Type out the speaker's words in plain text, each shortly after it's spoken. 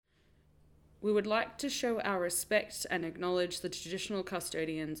We would like to show our respect and acknowledge the traditional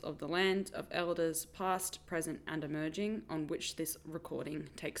custodians of the land, of elders past, present, and emerging on which this recording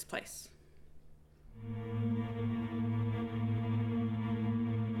takes place.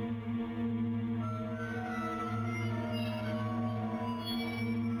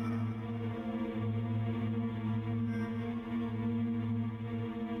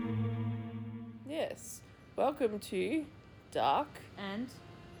 Yes. Welcome to Dark And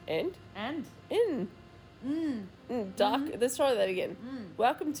and Mm. Dark. Let's try that again.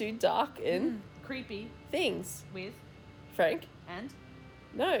 Welcome to Dark and Creepy Things. with Frank. and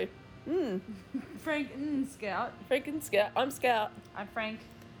No. Frank Scout. Frank and Scout. I'm Scout. I'm Frank.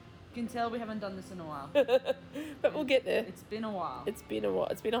 You can tell we haven't done this in a while. But we'll get there. It's been a while. It's been a while.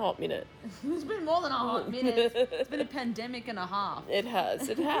 It's been a hot minute. It's been more than a hot minute. It's been a pandemic and a half. It has.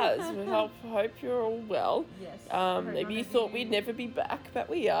 It has. We hope you're all well. Yes. Maybe you thought we'd never be back, but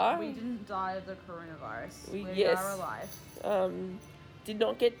we are. We didn't die of the coronavirus. We yes. are alive. Did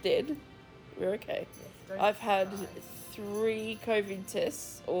not get dead. We're okay. Yes, I've had 3 COVID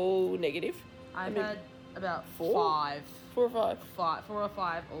tests, all negative. I've had about 4 or 5. 4 or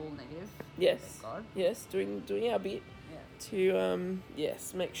 5, all negative. Yes. Thank God. Yes, doing our bit Yeah.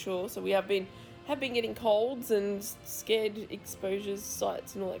 to make sure. So we have been getting colds and scared exposures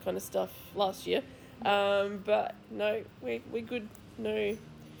sites and all that kind of stuff last year. But no, we're good. No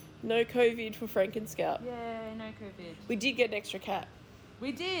COVID for Frank and Scout. Yeah, no COVID. We did get an extra cat.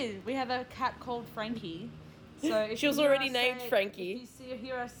 We did. We have a cat called Frankie. So if She was you hear already us named say- Frankie. If you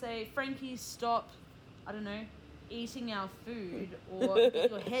hear us say, Frankie, stop, I don't know, eating our food, or get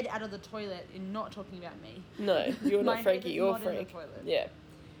your head out of the toilet, you're not talking about me. No, you're My not Frankie. head is You're not in the Frank. toilet. Yeah.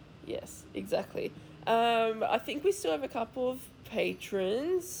 Yes, exactly. I think we still have a couple of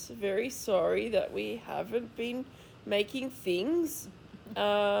patrons. Very sorry that we haven't been making things.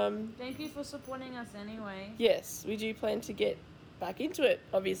 Thank you for supporting us anyway. Yes, we do plan to get back into it,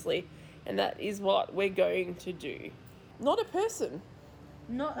 obviously, and that is what we're going to do. Not a person.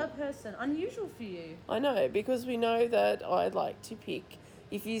 Not a person. Unusual for you. I know, because we know that I'd like to pick.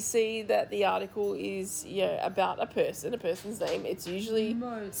 If you see that the article is about a person's name, it's usually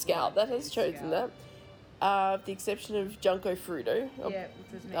Most Scout that has likely chosen Scout. that. With the exception of Junko Fruto. Yeah,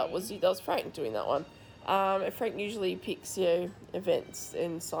 which was me. That was Frank doing that one. And Frank usually picks events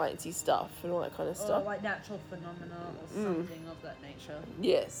and sciencey stuff and all that kind of Or stuff. like natural phenomena or something of that nature.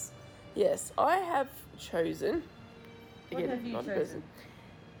 Yes. I have chosen. What have you not a chosen? person,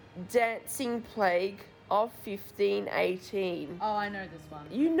 Dancing Plague of 1518. Oh, I know this one.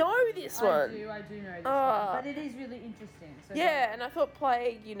 You know this one. I do know this Ah. one. But it is really interesting. So Yeah, and I thought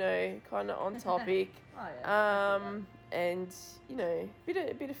plague, kind of on topic. Oh, yeah. And a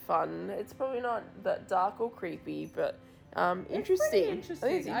bit of fun. It's probably not that dark or creepy, but interesting. It's pretty I think it's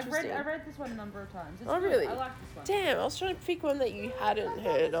interesting. interesting. I read this one a number of times. It's Oh, good. really? I like this one. Damn, I was trying to pick one that you hadn't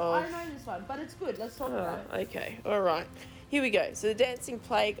heard of. I know this one, but it's good. Let's talk about it. Okay, all right. Here we go. So the Dancing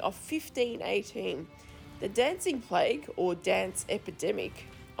Plague of 1518. The Dancing Plague, or Dance Epidemic,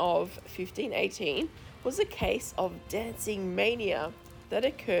 of 1518 was a case of dancing mania that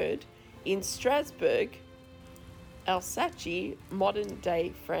occurred in Strasbourg, Alsace,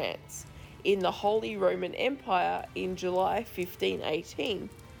 modern-day France, in the Holy Roman Empire in July 1518.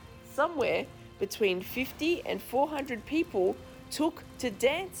 Somewhere between 50 and 400 people took to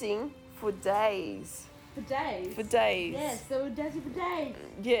dancing for days. For days. For days. Yes, they were dancing for days.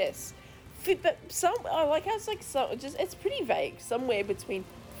 Yes. But I like how it's like it's pretty vague. Somewhere between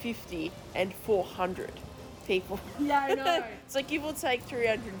 50 and 400 people. Yeah, I know. It's like give or take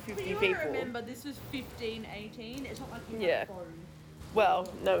 350 But you people. gotta remember, this was 1518. It's not like you Yeah. had a phone.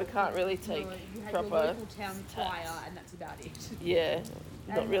 Well, no, we can't really take No, you had proper. your local town crier, and that's about it. Yeah,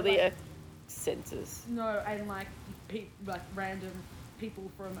 not And, really like- a census. No, and like random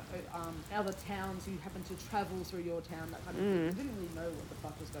people from other towns who happen to travel through your town, that kind of thing. You didn't really know what the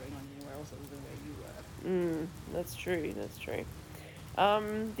fuck was going on anywhere else other than where you were. That's true.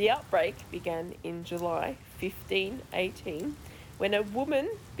 The outbreak began in July 1518 when a woman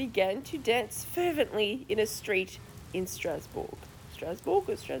began to dance fervently in a street in Strasbourg. Strasbourg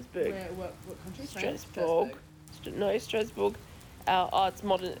or Strasbourg? What country? Strasbourg. No, Strasbourg. It's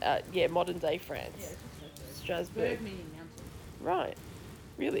modern day France. Yeah, it's Strasbourg. Berg meaning mountain. Right.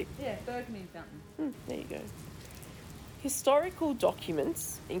 Really? Yeah, Berg means mountain. There you go. Historical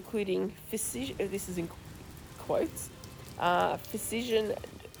documents, including this is in quotes, physician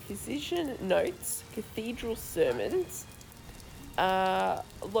notes, cathedral sermons,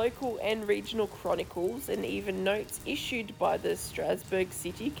 local and regional chronicles, and even notes issued by the Strasbourg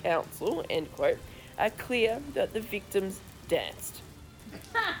City Council, end quote, are clear that the victims danced.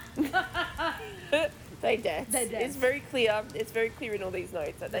 They danced. They danced. It's very clear. It's very clear in all these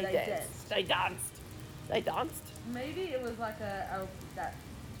notes that they, They danced. danced. They danced. They danced. Maybe it was like that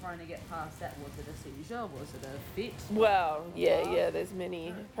trying to get past that. Was it a seizure? Was it a fit? Well, yeah, Wow. yeah. There's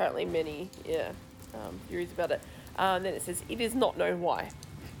apparently many, theories about it. Then it says it is not known why.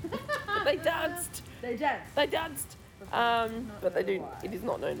 But they danced. They danced. They danced. But they do. It is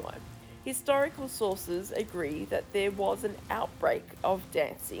not known why. Historical sources agree that there was an outbreak of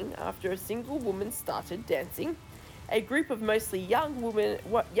dancing after a single woman started dancing. A group of mostly young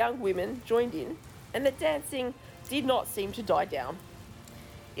women joined in, and the dancing did not seem to die down.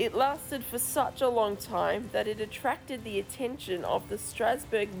 It lasted for such a long time that it attracted the attention of the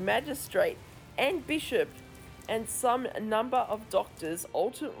Strasbourg magistrate and bishop, and some number of doctors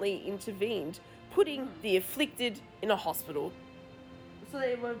ultimately intervened, putting the afflicted in a hospital. So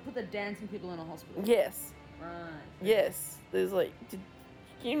they would put the dancing people in a hospital. Yes, Right. yes. There's like, can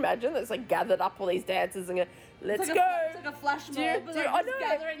you imagine? There's like gathered up all these dancers and go, let's It's go. like a flash mob. Do you- but do you- like I just know.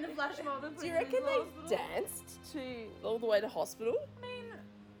 gathering the flash mob. And Do you putting reckon them in the they hospital. danced all the way to hospital? I mean,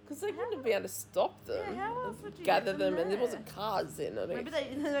 Because they wouldn't be able to stop them. Yeah, how else would you gather get them them, and there there? wasn't cars then. I maybe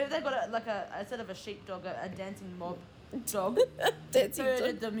don't. they got instead of a sheepdog, a dancing mob dog. Dancing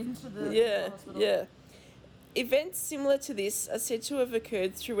Herded dog. them into the Yeah, hospital. yeah. Events similar to this are said to have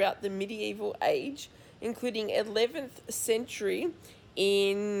occurred throughout the medieval age, including 11th century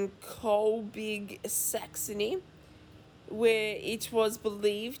in Kolbig, Saxony, where it was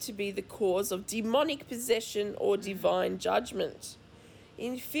believed to be the cause of demonic possession or divine judgment.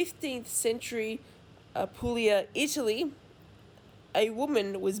 In 15th century Apulia, Italy, a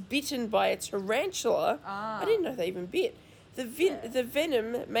woman was bitten by a tarantula. I didn't know they even bit. The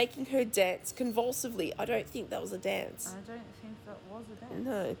venom making her dance convulsively. I don't think that was a dance. I don't think that was a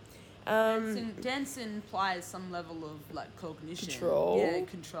dance. No. Dance implies some level of like cognition. Control. Yeah,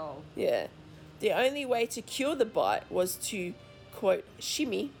 control. Yeah. The only way to cure the bite was to, quote,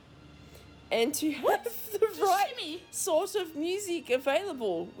 shimmy, and to have the right shimmy? sort of music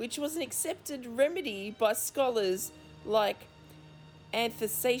available, which was an accepted remedy by scholars like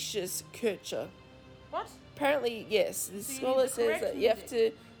Anthony Kircher. What? Apparently, yes. The So you scholar need the says correct that you have to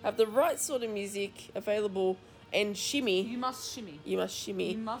music. have the right sort of music available and shimmy. You must shimmy. You must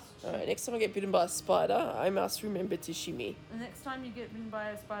shimmy. You must shimmy. Alright, next time I get bitten by a spider, I must remember to shimmy. The next time you get bitten by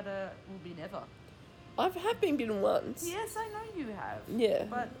a spider will be never. I have been bitten once. Yes, I know you have. Yeah.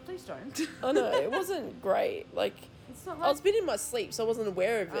 But please don't. I know, it wasn't great. Like, It's not I like was bitten in my sleep, so I wasn't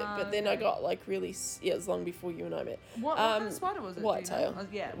aware of it. But then I okay. got like really, it was long before you and I met. what kind of spider was it? do you know? Whitetail.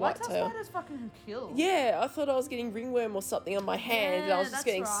 Yeah, Whitetail. whitetail spiders fucking kill. Yeah, I thought I was getting ringworm or something on my hand, and I was Yeah, just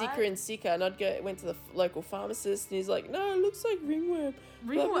getting that's sicker right. and sicker. And went to the local pharmacist, and he's like, "No, it looks like ringworm."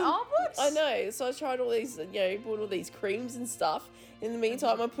 Ringworm? But Oh, what? I know. So I tried all these, bought all these creams and stuff. In the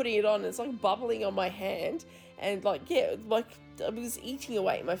meantime, I'm putting it on, and it's like bubbling on my hand, and like I was eating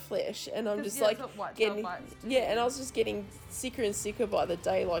away at my flesh, and I'm 'Cause, just yeah, like that's what whitetail getting, bites do. and I was just getting sicker and sicker by the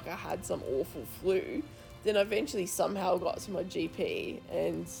day, like I had some awful flu. Then I eventually somehow got to my GP,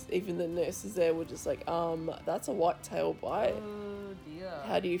 and even the nurses there were just like, that's a whitetail bite. Oh dear.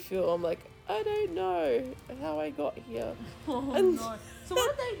 How do you feel? I'm like, I don't know how I got here. Oh And- no. So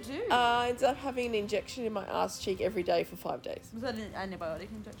what did they do? I ended up having an injection in my ass cheek every day for 5 days. Was that an antibiotic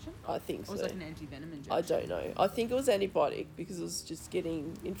injection? I think Or so. was it like an anti-venom injection? I don't know. I think it was antibiotic because it was just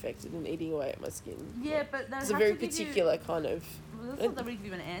getting infected and eating away at my skin. Yeah, but they It's a have very to give you- particular kind of. Well, that's not that we give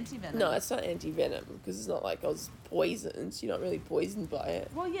you an anti-venom. No, it's not anti-venom because it's not like I was poisoned. You're not really poisoned by it.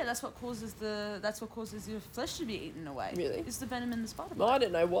 Well, yeah, that's what causes your flesh to be eaten away. Really? It's the venom in the spider Well, bite. I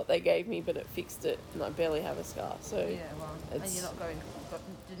don't know what they gave me, but it fixed it, and I barely have a scar. So, Yeah, well, and It's- you're not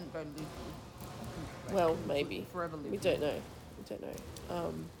didn't go live. well, maybe Forever live. we don't know. We don't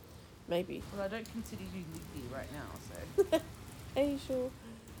know. Maybe. Well, I don't consider you lively right now, so. Are you sure?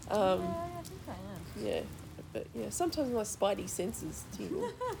 Yeah, I think I am. Yeah, but yeah, sometimes my spidey senses tingle.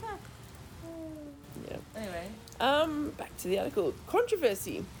 Yeah. Anyway, Back to the article.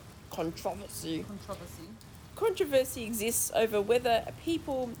 Controversy. Controversy exists over whether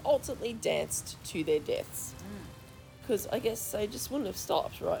people ultimately danced to their deaths. Because I guess they just wouldn't have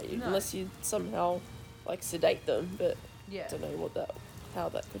stopped, right? No. Unless you somehow like sedate them, but Yeah. I don't know how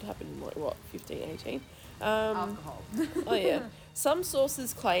that could happen in 15, 18. Alcohol. Oh yeah. Some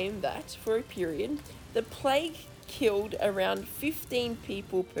sources claim that for a period, the plague killed around 15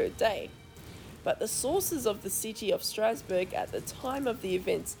 people per day. But the sources of the city of Strasbourg at the time of the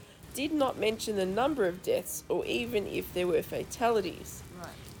events did not mention the number of deaths or even if there were fatalities. Right.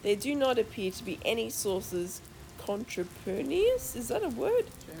 There do not appear to be any sources contemporaneous. Is that a word?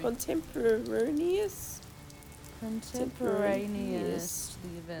 Jamie. Contemporaneous? Contemporaneous to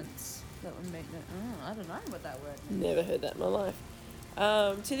the events. That would make no. Oh, I don't know what that word means. Never heard that in my life.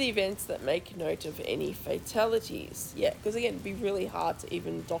 To the events that make note of any fatalities. Yeah, because again, it'd be really hard to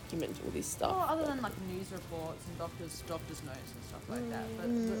even document all this stuff. Well, other than like news reports and doctors' notes and stuff like that, but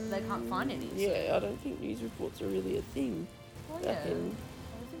they can't find any. Yeah, I don't think news reports are really a thing. Well, yeah, I think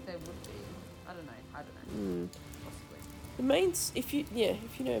they would be. I don't know. Possibly. The main, if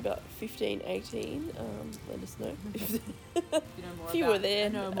you know about 1518, let us know. You know more If you were there. I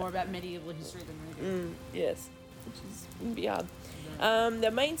know more about medieval history than we do. Yes, which wouldn't be hard.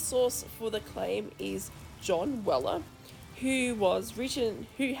 The main source for the claim is John Weller, who has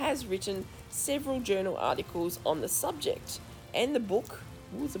written several journal articles on the subject, and the book.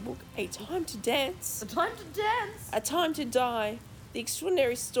 What was the book? A Time to Dance. A Time to Dance. A Time to Die. The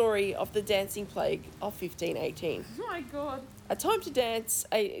Extraordinary Story of the Dancing Plague of 1518. Oh my god. A Time to Dance,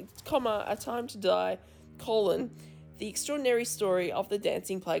 a Time to Die, The Extraordinary Story of the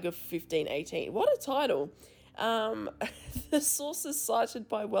Dancing Plague of 1518. What a title. The sources cited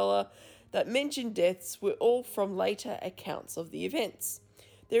by Weller that mentioned deaths were all from later accounts of the events.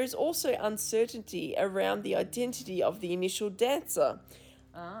 There is also uncertainty around the identity of the initial dancer,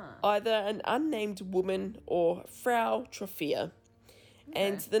 either an unnamed woman or Frau Trophea,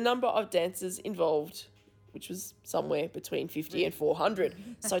 and the number of dancers involved, which was somewhere between 50 and 400.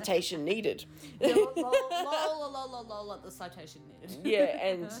 Citation needed. Lol, the citation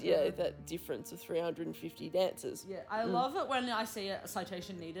needed. That difference of 350 dancers. Yeah, I love it when I see a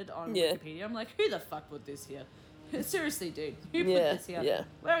citation needed on Wikipedia. I'm like, who the fuck put this here? Seriously, dude, who put this here? Yeah.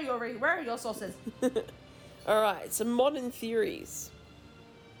 Where are your sources? All right, some modern theories.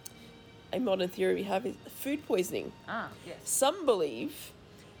 A modern theory we have is food poisoning. Yes. Some believe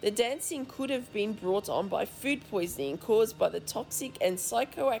the dancing could have been brought on by food poisoning caused by the toxic and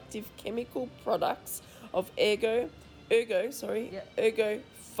psychoactive chemical products of ergo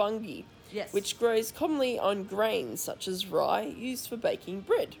fungi, Yes. which grows commonly on grains such as rye used for baking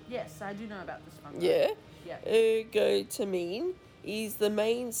bread. Yes, I do know about this fungi. Yeah. Yeah. Ergotamine is the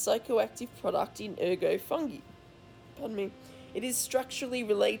main psychoactive product in ergo fungi. Pardon me. It is structurally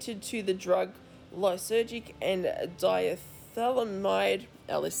related to the drug lysergic and diethylamide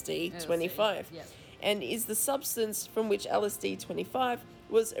LSD-25, and is the substance from which LSD-25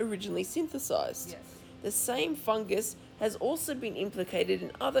 was originally synthesized. Yes. The same fungus has also been implicated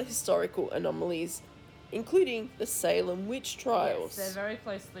in other historical anomalies, including the Salem witch trials. Yes, they're very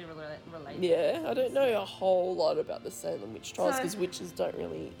closely related. Yeah, I don't know a whole lot about the Salem witch trials because witches don't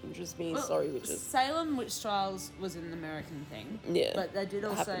really interest me. Well, Sorry, witches. Salem witch trials was an American thing. Yeah. But they did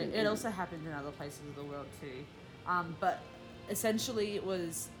also also happened in other places of the world too. But essentially it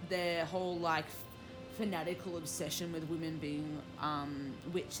was their whole like fanatical obsession with women being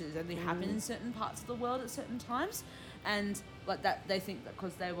witches, and they happen in certain parts of the world at certain times. And like that, they think that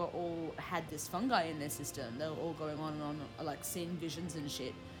because they were all had this fungi in their system, they were all going on and on, like seeing visions and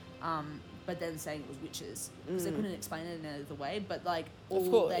shit. But then saying it was witches because they couldn't explain it in any other way. But like, all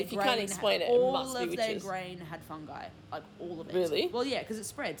Of course, their if you grain can't explain it, it all must be of their witches. grain had fungi, like all of it. Really? Well, yeah, because it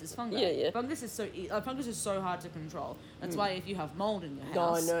spreads. It's fungi. Yeah. Fungus is so hard to control. That's why if you have mold in your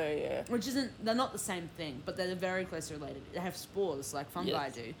Oh, house, I know, yeah. which they're not the same thing, but they're very closely related. They have spores like fungi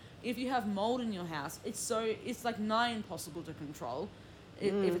Yes. do. If you have mold in your house, it's like nigh impossible to control.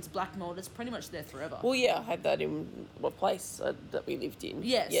 If it's black mold, it's pretty much there forever. Well, yeah, I had that in a place that we lived in.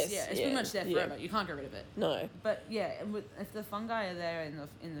 Yes, it's pretty much there forever. Yeah. You can't get rid of it. No. But yeah, if the fungi are there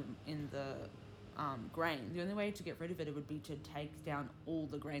in the grain, the only way to get rid of it would be to take down all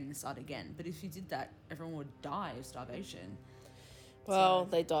the grain and start again. But if you did that, everyone would die of starvation. Well,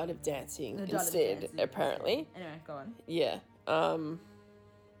 they died of dancing apparently. Anyway, go on. Yeah. I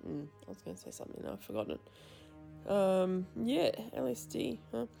was going to say something, I've forgotten. LSD.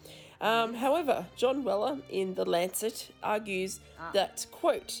 Huh? However, John Weller in The Lancet argues that,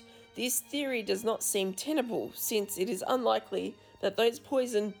 quote, this theory does not seem tenable since it is unlikely that those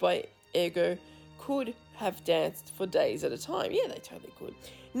poisoned by ergo could have danced for days at a time. Yeah, they totally could.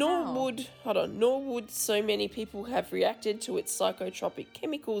 Nor would so many people have reacted to its psychotropic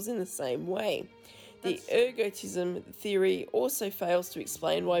chemicals in the same way. The ergotism theory also fails to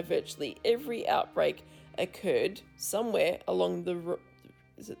explain why virtually every outbreak occurred somewhere along the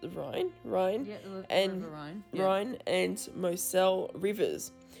Rhine? Yeah, and River Rhine. Rhine and Moselle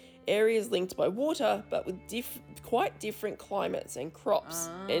rivers, areas linked by water but with quite different climates and crops.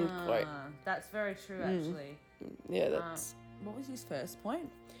 End quote. That's very true, actually. Yeah, that's What was his first point?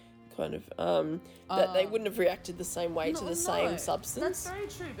 kind of that they wouldn't have reacted the same way to the same substance. That's very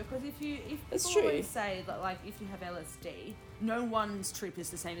true, because if That's people true. always say that, like, if you have LSD, no one's trip is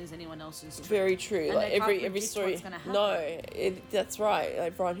the same as anyone else's trip. Very true. And Like they can't every predict story. what's gonna happen. No, that's right.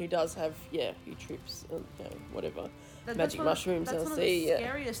 Everyone who does have who trips, whatever. Magic mushrooms, That's LSD, one of the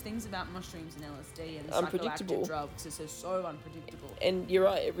scariest things about mushrooms and LSD and Unpredictable. psychoactive drugs is they're so unpredictable. And you're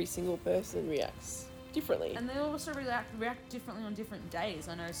right. Every single person reacts differently. And they also react differently on different days.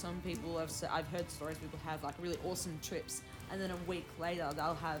 I know some people I've heard stories people have like really awesome trips, and then a week later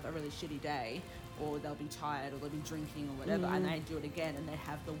they'll have a really shitty day, or they'll be tired, or they'll be drinking or whatever, and they do it again and they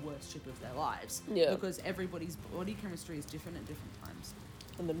have the worst trip of their lives. Yeah. Because everybody's body chemistry is different at different times.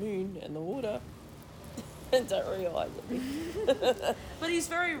 And the moon and the water. And don't realise it. But he's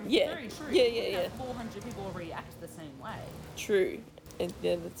very true. Yeah. 400 people react the same way. True. And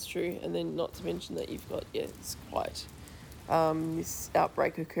that's true. And then not to mention that you've got it's quite this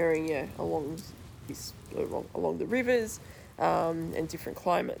outbreak occurring along the rivers and different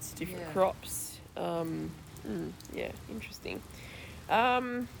climates, different crops. Interesting.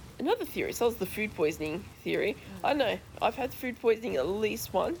 Another theory. So that was the food poisoning theory. I don't know. I've had food poisoning at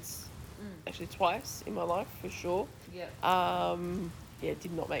least once, actually twice in my life for sure. Yeah. It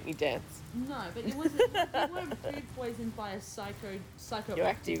did not make me dance. No, but you weren't food poisoned by a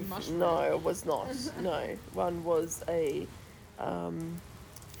psychoactive mushroom. No, it was not. No, one was a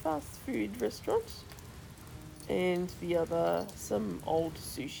fast food restaurant, and the other some old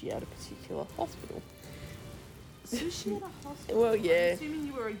sushi at a particular hospital. Sushi at a hospital? Well, yeah. I'm assuming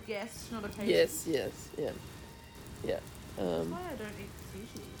you were a guest, not a patient. Yes, yeah. That's why I don't eat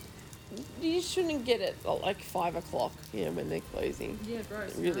sushi. You shouldn't get it at like 5 o'clock, when they're closing. Yeah,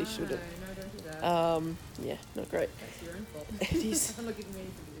 gross. You really no, shouldn't. No, don't do that. Yeah, not great. That's your own fault. It is. I'm not giving you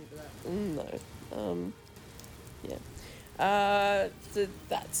anything to do for that. No. So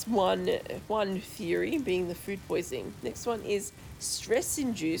that's one theory, being the food poisoning. Next one is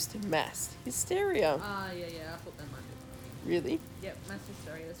stress-induced mass hysteria. Yeah, I thought that might be. Really? Yep, mass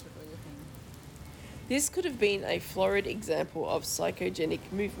hysteria, that's really the thing. This could have been a florid example of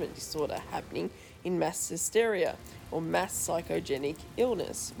psychogenic movement disorder happening in mass hysteria, or mass psychogenic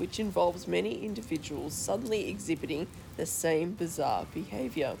illness, which involves many individuals suddenly exhibiting the same bizarre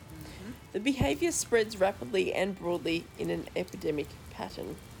behaviour. The behaviour spreads rapidly and broadly in an epidemic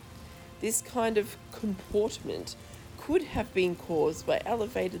pattern. This kind of comportment could have been caused by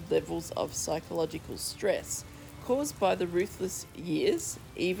elevated levels of psychological stress, caused by the ruthless years,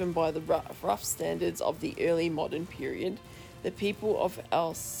 even by the rough standards of the early modern period, the people of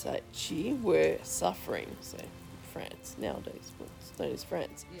Alsace were suffering. So, France, nowadays, what's known as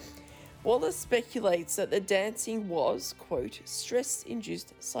France. Yeah. Wallace speculates that the dancing was, quote,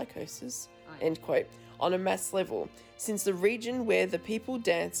 stress-induced psychosis, end quote, on a mass level, since the region where the people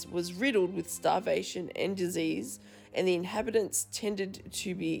danced was riddled with starvation and disease, and the inhabitants tended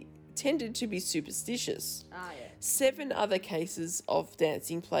to be superstitious. 7 other cases of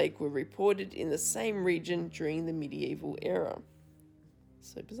dancing plague were reported in the same region during the medieval era.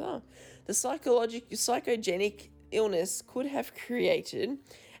 So bizarre. The psychogenic illness could have created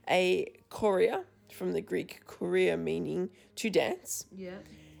a chorea, from the Greek chorea meaning to dance. Yeah.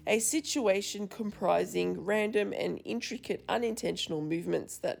 A situation comprising random and intricate unintentional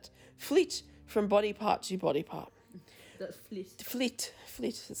movements that flit from body part to body part. That Flit.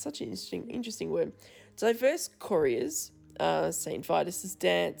 It's such an interesting word. Diverse choreas, St. Vitus's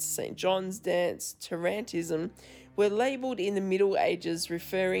dance, St. John's dance, Tarantism, were labelled in the Middle Ages,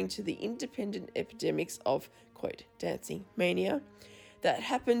 referring to the independent epidemics of, quote, dancing mania that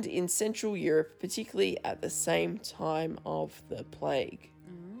happened in Central Europe, particularly at the same time of the plague.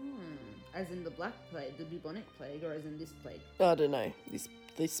 As in the Black Plague, the bubonic plague, or as in this plague? I don't know.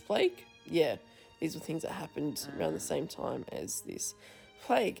 This plague? Yeah. These were things that happened around the same time as this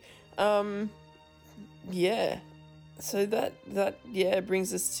plague. Yeah. So that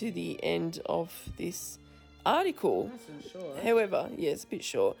brings us to the end of this article. That's short. However, it's a bit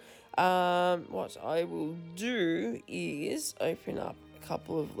short. What I will do is open up a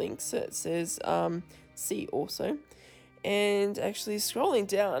couple of links that says see also. And actually scrolling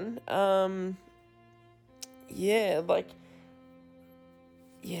down,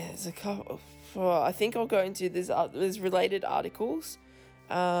 there's a couple. I think I'll go into there's related articles.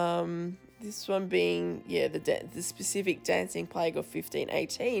 This one being the specific dancing plague of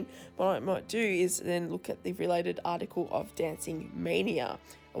 1518. What I might do is then look at the related article of dancing mania.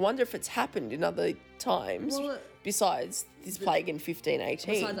 I wonder if it's happened in other times besides this plague in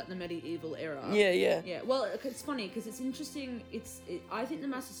 1518. Besides like the medieval era. Yeah. Yeah, well, it's funny because it's interesting. I think the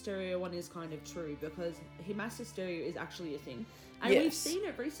mass hysteria one is kind of true because mass hysteria is actually a thing. And we've Yes. seen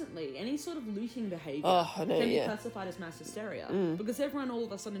it recently. Any sort of looting behaviour Oh, I know, can be yeah. classified as mass hysteria because everyone all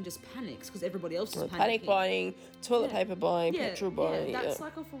of a sudden just panics because everybody else is panicking. Panic buying, toilet Yeah. paper buying, petrol buying. Yeah, that's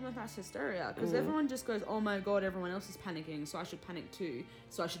like a form of mass hysteria because everyone just goes, oh my god, everyone else is panicking, so I should panic too.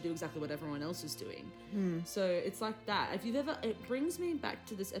 So I should do exactly what everyone else is doing. So it's like that. If you've ever, it brings me back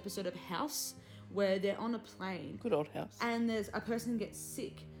to this episode of House where they're on a plane Good old house. and there's a person gets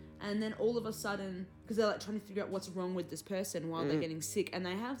sick. And then all of a sudden, because they're like trying to figure out what's wrong with this person while they're getting sick, and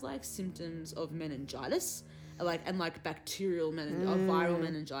they have like symptoms of meningitis, like bacterial viral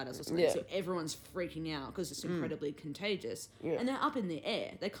meningitis or something. Yeah. So everyone's freaking out because it's incredibly contagious, Yeah. and they're up in the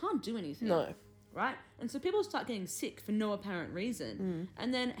air. They can't do anything. No. Right? And so people start getting sick for no apparent reason.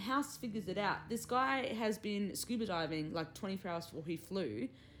 And then House figures it out. This guy has been scuba diving like 24 hours before he flew.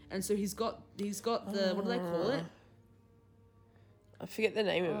 And so he's got the, what do they call it? I forget the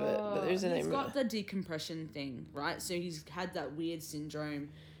name of it, but there's a name He's of got it. the decompression thing, right? So he's had that weird syndrome.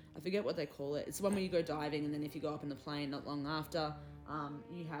 I forget what they call it. It's the one where you go diving and then if you go up in the plane not long after,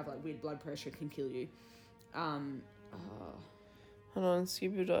 you have like weird blood pressure, it can kill you. Hold on,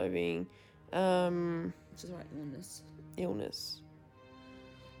 scuba diving, Which is right, illness. illness.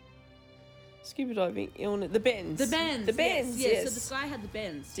 Scuba diving, illness, the bends. The bends. The bends, yes. So this guy had the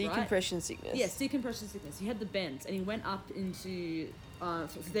bends, right? Decompression sickness. Yes, decompression sickness. He had the bends, and he went up into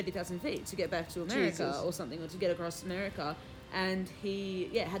 30,000 feet to get back to America Jesus. or something, or to get across America. And he,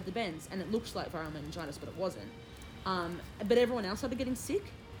 had the bends, and it looked like viral meningitis, but it wasn't. But everyone else started getting sick.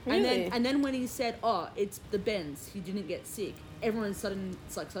 Really? And then when he said, "Oh, it's the bends," he didn't get sick. Everyone started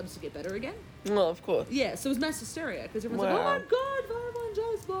to get better again. Well, of course. Yeah, so it was mass hysteria because everyone's Wow. like, "Oh my god, viral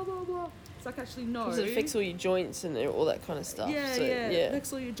meningitis, blah blah blah." It's like actually no. Because it affects all your joints and all that kind of stuff. Yeah, so, yeah. It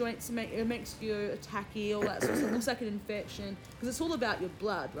affects all your joints. It makes you tacky, all that sort of stuff. It looks like an infection because it's all about your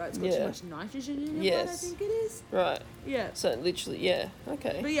blood, right? It's got too Yeah. much nitrogen in your blood, I Yes. think it is. Right. Yeah. So literally, yeah.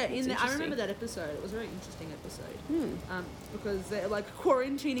 Okay. But yeah, That's I remember interesting. that episode. It was a very interesting episode. Because they're like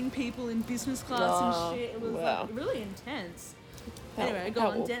quarantining people in business class Oh, and shit. It was wow. like really intense. How- Anyway, go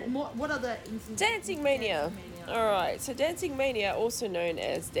how on. awful. What other instances? Dancing Mania. Alright, so Dancing Mania, also known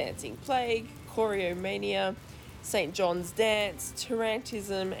as Dancing Plague, Choreomania, St. John's Dance,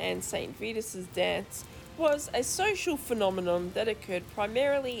 Tarantism, and St. Vitus's Dance, was a social phenomenon that occurred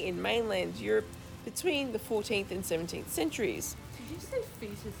primarily in mainland Europe between the 14th and 17th centuries. Did you say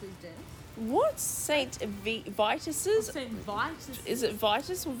fetus's dance? What? St. Vitus's? St. Vitus. Is it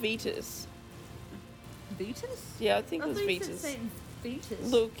Vitus or Vitus? Vetus? Yeah, I think it was thought you said Vitus. St.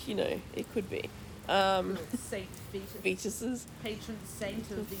 Vetus. Look, it could be. Saint Vetus. Vetus's. Patron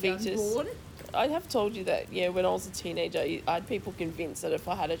saint of the Fetus. unborn. I have told you that, yeah, when I was a teenager, I had people convinced that if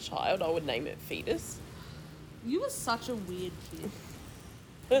I had a child, I would name it Fetus. You were such a weird kid.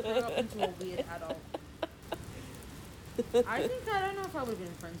 You grew up into a weird adult. I don't know if I would have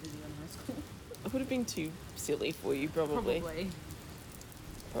been friends with you in high school. It would have been too silly for you, probably.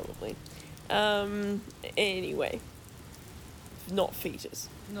 Probably. Anyway. Not Fetus.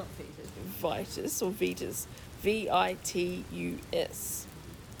 Not fetus. Vitus or Vitus. Vitus.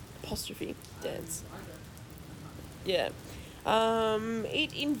 Apostrophe dance. Yeah.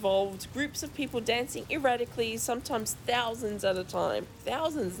 It involved groups of people dancing erratically, sometimes thousands at a time.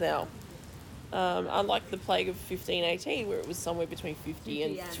 Thousands now. Unlike the plague of 1518, where it was somewhere between 50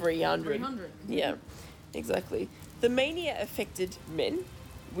 and 300. 300. Yeah, exactly. The mania affected men,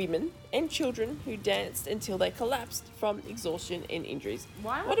 women, and children who danced until they collapsed from exhaustion and injuries.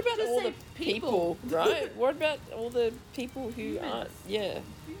 Why What would you about just all say the people? right? What about all the people who Humans. aren't? Yeah.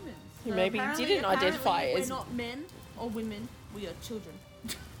 Humans. Who maybe didn't identify we're as- not men or women. We are children.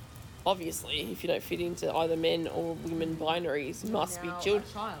 Obviously, if you don't fit into either men or women binaries, you must be Now a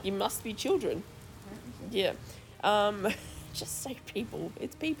children. child. You must be children. Yeah. Just say people.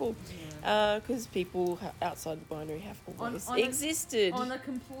 It's people. Because people outside the binary have always existed. On a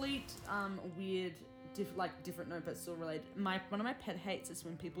complete weird, different note, but still related. One of my pet hates is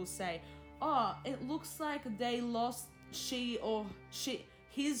when people say, "Oh, it looks like they lost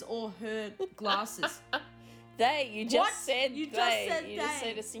his or her glasses." You just What? said You just they. said You just they.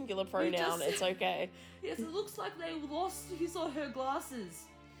 said a singular pronoun. just- It's okay. Yes, it looks like they lost his or her glasses.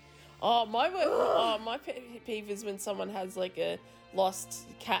 Oh, my pet peeve is when someone has like a lost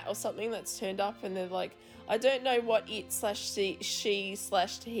cat or something that's turned up and they're like, I don't know what she/he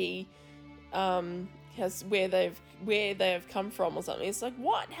has where they have come from or something. It's like,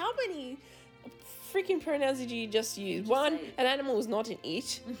 what? How many freaking pronouns did you just use? Just One, say- an animal is not an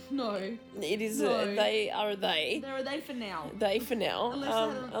it. No, It is No. they are a they. there are they for now. They for now. Unless I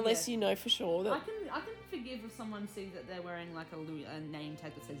don't- Unless yeah. you know for sure I that. can figure forgive if someone sees that they're wearing like a name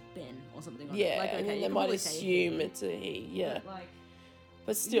tag that says Ben or something on it. Yeah, Like, and okay, then you they can might probably say assume he, it's a he. Yeah, But like, but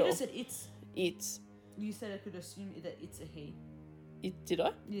you still, just said it's. it's. You said I could assume that it's a he. Did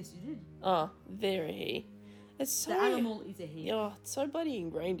I? Yes, you did. Ah, they're a he. It's so. The animal is a he. Oh, it's so bloody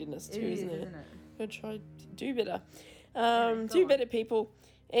ingrained in us too, isn't it? Isn't it? Gotta try to do better. Go Do on. better, people.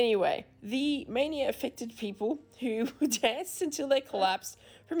 Anyway, the mania affected people who danced until they collapsed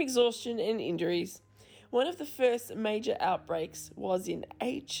from exhaustion and injuries. One of the first major outbreaks was in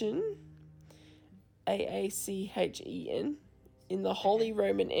Aachen, Aachen, in the Holy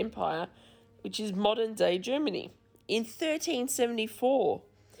Roman Empire, which is modern-day Germany, in 1374.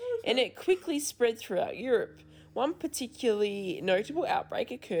 And it quickly spread throughout Europe. One particularly notable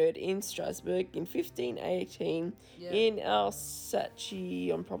outbreak occurred in Strasbourg in 1518 in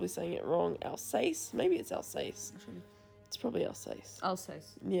Alsace. I'm probably saying it wrong. Alsace? Maybe it's Alsace. It's probably Alsace.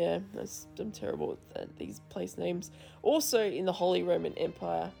 Alsace. Yeah, I'm terrible with these place names. Also in the Holy Roman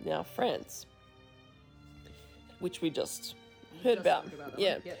Empire, now France, which we just heard about.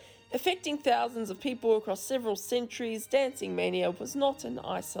 Yeah. Yep. Affecting thousands of people across several centuries, Dancing Mania was not an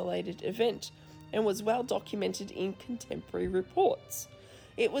isolated event and was well documented in contemporary reports.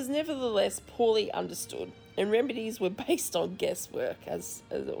 It was nevertheless poorly understood, and remedies were based on guesswork, as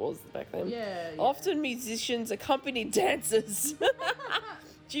it was back then. Yeah. Often musicians accompanied dancers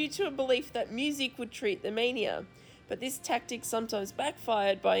due to a belief that music would treat the mania, but this tactic sometimes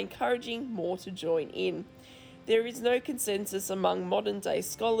backfired by encouraging more to join in. There is no consensus among modern-day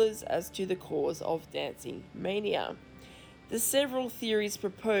scholars as to the cause of dancing mania. The several theories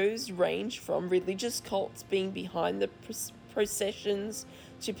proposed range from religious cults being behind the processions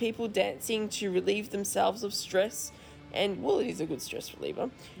to people dancing to relieve themselves of stress, and, well, it is a good stress reliever,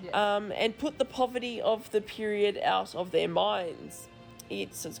 and put the poverty of the period out of their minds.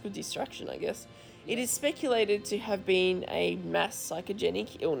 It's a good distraction, I guess. It is speculated to have been a mass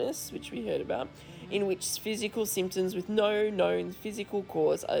psychogenic illness, which we heard about, in which physical symptoms with no known physical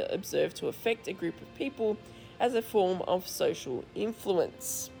cause are observed to affect a group of people as a form of social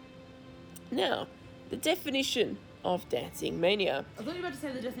influence. Now, the definition of dancing mania. I thought you were about to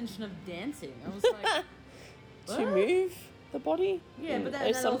say the definition of dancing. I was like, To move the body? Yeah, but that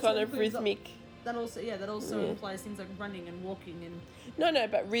There's some also kind of includes rhythmic... that also implies things like running and walking and No,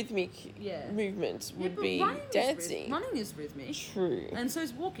 but rhythmic movement would but be dancing. Running is rhythmic. True. And so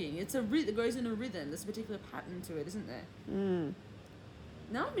is walking. It's it goes in a rhythm. There's a particular pattern to it, isn't there?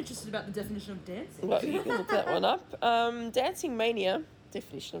 Now I'm interested about the definition of dancing. Well, you can look that one up. Dancing mania,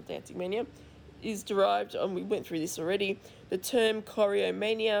 definition of dancing mania, is derived, and we went through this already, the term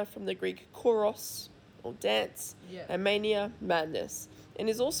choreomania from the Greek choros, or dance, and mania, madness, and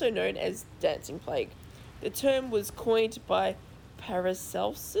is also known as dancing plague. The term was coined by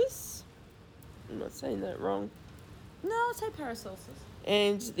Paracelsus. I'm not saying that wrong. No, I'll say Paracelsus.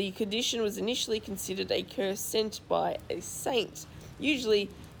 And the condition was initially considered a curse sent by a saint,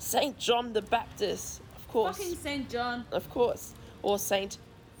 usually Saint John the Baptist, of course. Fucking Saint John. Of course. Or Saint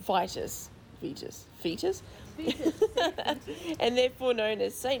Vitus. Fetus? And therefore known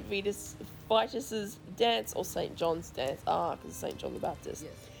as Saint Vitus's dance or Saint John's dance. Because Saint John the Baptist.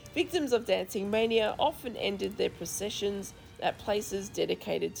 Yes. Victims of dancing mania often ended their processions at places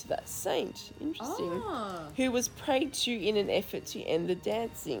dedicated to that saint. Interesting. Who was prayed to in an effort to end the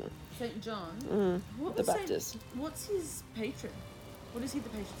dancing. Saint John. What The was Baptist. What's his patron? What is he the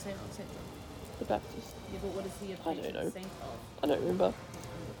patron saint of? Saint John. The Baptist. Yeah, but what is he a I don't patron know. saint of? I don't remember.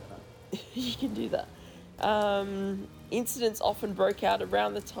 You can do that. Incidents often broke out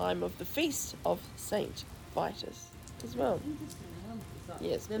around the time of the feast of Saint Vitus as well.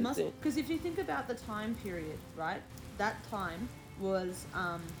 Yes, there please must, do. because if you think about the time period, right? That time was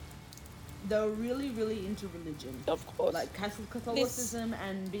they were really, really into religion. Of course. Like Catholicism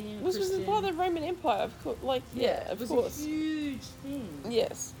and being a This was Christian. part of the Roman Empire, of course. Like, yeah, of it was course. a huge thing.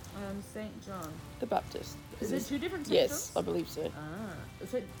 Yes, Saint John. the Baptist. Is there two different Saint Yes, Johns? I believe so.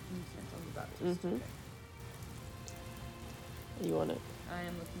 Saint John the Baptist. Mhm. Okay. You want it? I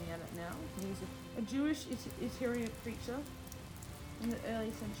am looking at it now. He's a Jewish itinerant preacher in the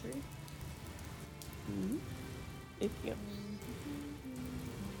early century. Mm-hmm. Yeah.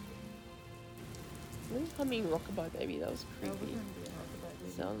 Humming Rockabye Baby, that was Oh, we creepy. can do it after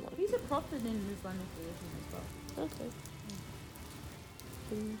that, Sound like he's a prophet in Islamic religion as well. Okay.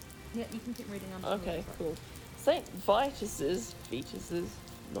 Yeah, you can keep reading. Okay, cool. Saint Vitus's,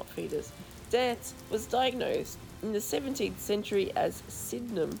 not fetus, dance was diagnosed in the 17th century as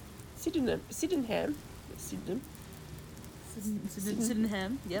Sydenham. Sydenham.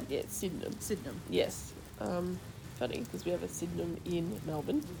 Yep. Yeah, Sydenham. Sydenham. Yes. funny because we have a Sydenham in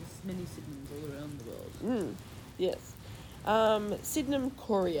Melbourne. There's many Sydenhams all around the world. Yes. Sydenham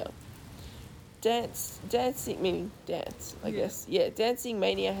Chorea. Dancing, meaning dance, I guess. Yeah, dancing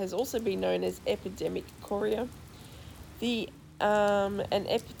mania has also been known as epidemic chorea. Known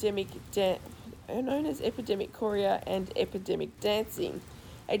as epidemic chorea and epidemic dancing.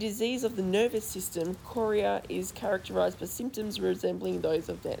 A disease of the nervous system, chorea is characterized by symptoms resembling those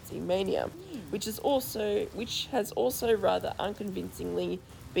of dancing mania, which has also rather unconvincingly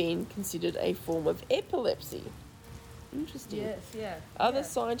been considered a form of epilepsy. Interesting. Yes, yeah. Other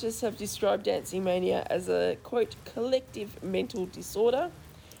scientists have described dancing mania as a, quote, collective mental disorder,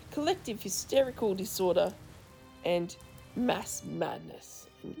 collective hysterical disorder, and mass madness,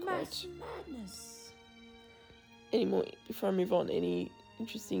 end quote. Mass madness. Any more, before I move on, any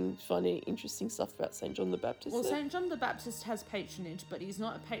interesting stuff about St. John the Baptist? Well, St. John the Baptist has patronage, but he's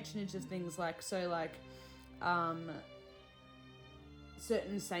not a patronage of things like,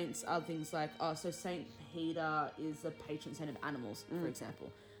 certain saints are things like, so St. Peter is the patron saint of animals, for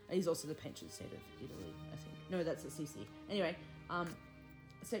example. And he's also the patron saint of Italy, I think. No, that's Assisi. Anyway,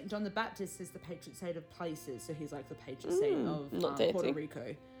 St. John the Baptist is the patron saint of places, so he's like the patron saint of Puerto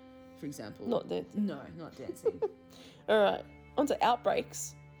Rico, for example. Not dancing. No, not dancing. All right, on to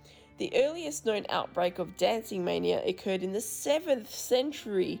outbreaks. The earliest known outbreak of dancing mania occurred in the 7th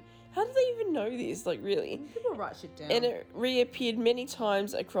century. How do they even know this? Like, really? People write shit down. And it reappeared many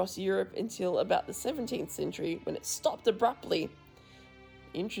times across Europe until about the 17th century when it stopped abruptly.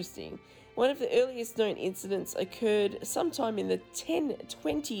 Interesting. One of the earliest known incidents occurred sometime in the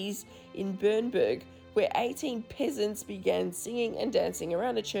 1020s in Bernburg, where 18 peasants began singing and dancing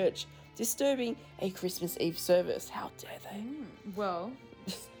around a church, disturbing a Christmas Eve service. How dare they? Well,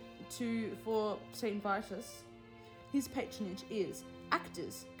 for St. Vitus, his patronage is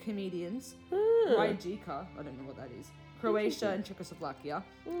actors, comedians, Rijeka, I don't know what that is, Croatia and Czechoslovakia,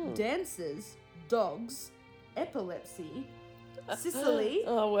 dancers, dogs, epilepsy, Sicily,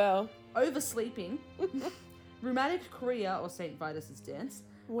 Oh, wow. oversleeping, rheumatic chorea or St. Vitus's dance,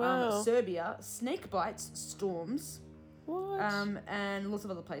 Wow. Serbia, snake bites, storms, What? and lots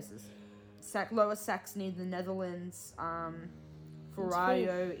of other places. Lower Saxony, the Netherlands,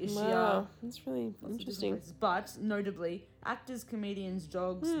 Ferraio, Ischia. Wow, that's really Lots of different interesting. places. But notably, actors, comedians,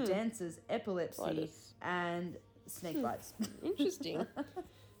 dogs, dancers, epilepsy, Vitus. and snake bites. Interesting.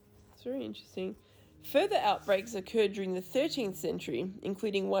 It's very interesting. Further outbreaks occurred during the 13th century,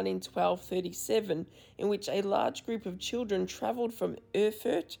 including one in 1237, in which a large group of children travelled from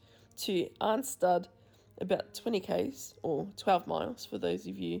Erfurt to Arnstadt, about 20 k's, or 12 miles for those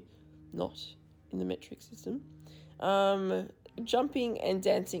of you not in the metric system, jumping and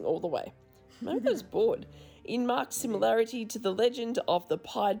dancing all the way. Maybe I was bored. In marked similarity to the legend of the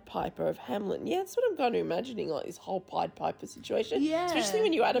Pied Piper of Hamelin. Yeah, that's what I'm kind of imagining, like this whole Pied Piper situation. Yeah, Especially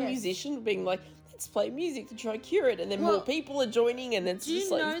when you add a yes. musician being like, let's play music to try and cure it, and then more people are joining, and it's Do you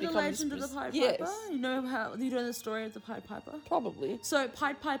just know like the it's legend of the Pied yes, Piper? You know the story of the Pied Piper? probably. So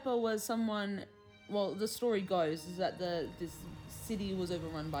Pied Piper was someone. Well, the story goes is that this city was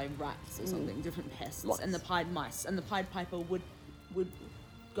overrun by rats or something, different pests, and the Pied Mice, and the Pied Piper would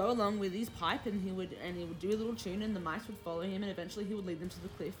go along with his pipe, and he would do a little tune, and the mice would follow him, and eventually he would lead them to the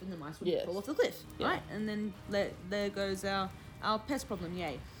cliff, and the mice would fall off the cliff, right? And then there goes our pest problem,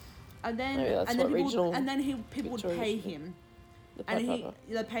 yay! And then people would pay him, and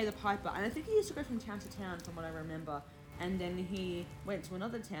they pay the piper, and I think he used to go from town to town, from what I remember. And then he went to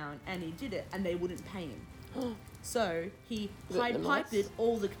another town, and he did it, and they wouldn't pay him. So he Pied Piped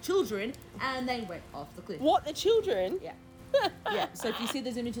all the children, and they went off the cliff. What, the children? Yeah. Yeah. So if you see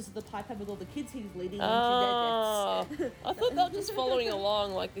those images of the Pied Piper with all the kids, he's leading them Oh, to their deaths. I thought they were just following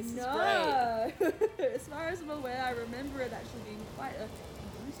along, like, this is great. No. As far as I'm aware, I remember it actually being quite a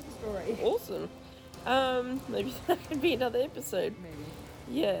gruesome story. Awesome. Maybe that could be another episode. Maybe.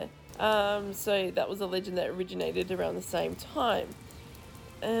 Yeah. So that was a legend that originated around the same time.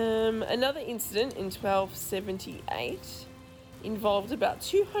 Another incident in 1278 involved about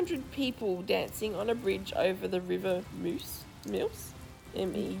 200 people dancing on a bridge over the river Meuse,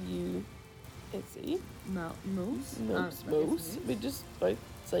 M-E-U-S-E. Meuse. We just both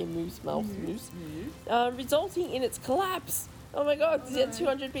say Meuse, Meuse. Resulting in its collapse. Oh my God! There are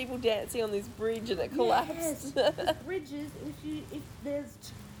 200 people dancing on this bridge, and it collapsed. Yes. The bridges,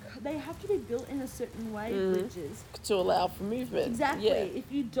 they have to be built in a certain way. Bridges to allow for movement. Exactly. Yeah. If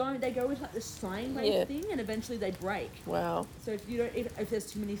you don't, they go into like the sine wave thing, and eventually they break. Wow. So if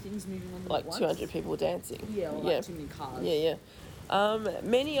there's too many things moving on them Like at once, 200 people dancing. Yeah, or like too many cars. Yeah.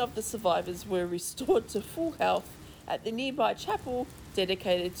 Many of the survivors were restored to full health at the nearby chapel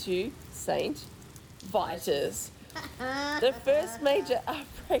dedicated to Saint Vitus. The first major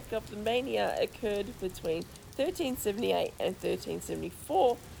outbreak of the mania occurred between 1378 and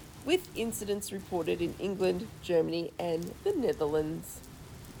 1374, with incidents reported in England, Germany, and the Netherlands.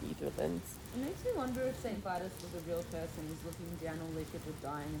 Netherlands. It makes me wonder if St. Vitus was a real person who's looking down all these people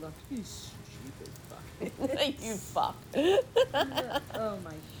dying like, you stupid fuck. You fuck. Oh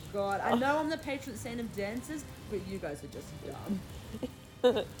my god. I know I'm the patron saint of dancers, but you guys are just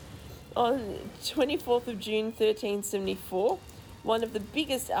dumb. On 24th of June 1374, one of the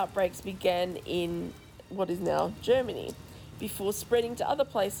biggest outbreaks began in what is now Germany, before spreading to other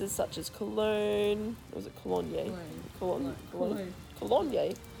places such as Cologne. Was it Cologne? Cologne. Cologne.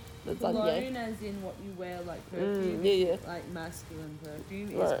 Cologne as in what you wear, like perfume. Yeah. Like masculine perfume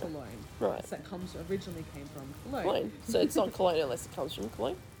is Right. cologne. Right. So that originally came from cologne. Cologne. So it's not Cologne unless it comes from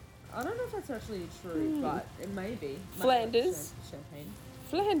Cologne. I don't know if that's actually true, but it may be. Flanders. Champagne.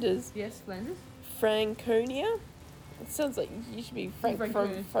 Flanders. Yes, Flanders. Franconia. It sounds like you should be from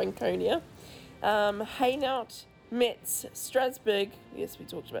Franconia. Hainaut, Metz, Strasbourg. Yes, we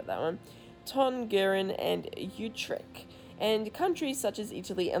talked about that one. Tongeren and Utrecht. And countries such as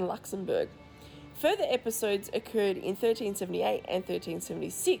Italy and Luxembourg. Further episodes occurred in 1378 and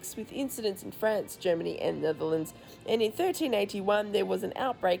 1376 with incidents in France, Germany and Netherlands. And in 1381 there was an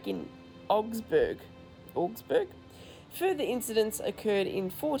outbreak in Augsburg. Further incidents occurred in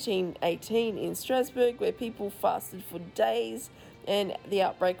 1418 in Strasbourg where people fasted for days and the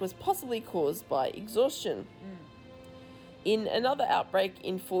outbreak was possibly caused by exhaustion. In another outbreak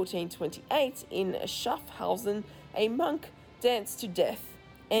in 1428 in Schaffhausen, a monk danced to death.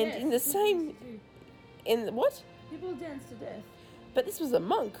 And Yes, in the people same... used to do. In what? People dance to death. But this was a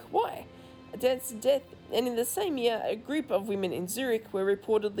monk. Why? A dance to death. And in the same year, a group of women in Zurich were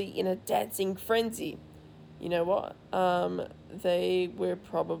reportedly in a dancing frenzy. You know what? They were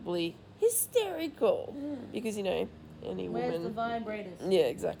probably hysterical. Because, you know, any Where's woman... the vibrators? Yeah,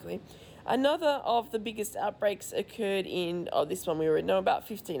 exactly. Another of the biggest outbreaks occurred in, this one we already know about,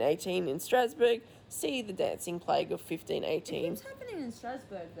 1518 in Strasbourg. See the dancing plague of It 1518. keeps happening in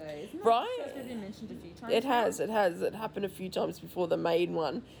Strasbourg, though. Isn't Right. Strasbourg been mentioned a few times? It has. It happened a few times before the main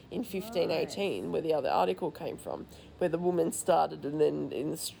one in 1518, where the other article came from, where the woman started and then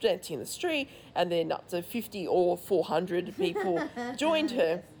dancing in the street, and then up to 50 or 400 people joined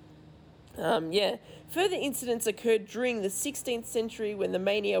her. Yeah. Further incidents occurred during the 16th century when the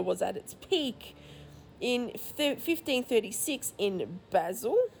mania was at its peak. In 1536 in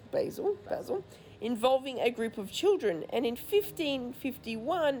Basel, involving a group of children, and in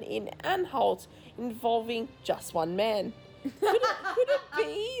 1551 in Anhalt, involving just one man. Could it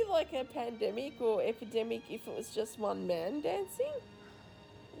be like a pandemic or epidemic if it was just one man dancing?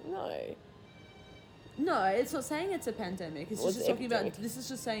 No. No, it's not saying it's a pandemic. It's Well, just it's talking about. epidemic. This is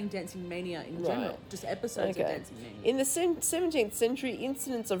just saying dancing mania in Right. general. Just episodes of dancing mania. In the 17th century,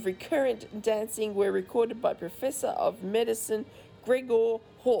 incidents of recurrent dancing were recorded by Professor of Medicine Gregor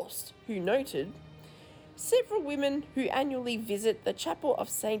Horst, who noted, several women who annually visit the chapel of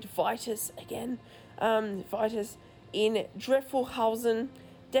St. Vitus, Vitus in Dreffelhausen,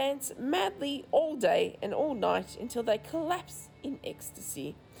 dance madly all day and all night until they collapse in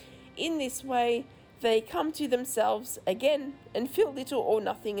ecstasy. In this way, they come to themselves again and feel little or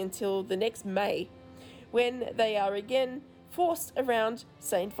nothing until the next May, when they are again forced around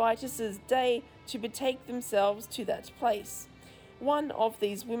St. Vitus's day to betake themselves to that place. One of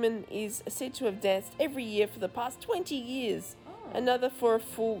these women is said to have danced every year for the past 20 years, another for a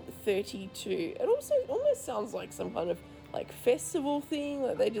full 32. It also almost sounds like some kind of like festival thing,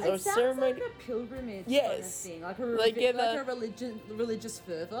 like they just It a sounds ceremony. like a pilgrimage Yes. kind of thing, like a, Like, yeah, like a religious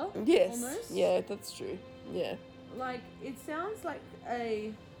fervor. Yes, almost. yeah, that's true. Yeah, Like it sounds like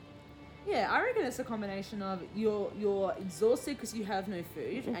a. Yeah, I reckon it's a combination of you're exhausted because you have no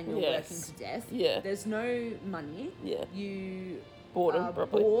food and you're Yes. working to death. Yeah. There's no money. yeah. You Boredom, are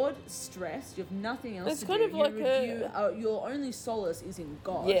probably. bored, stressed. You have nothing else It's to kind do. of like your only solace is in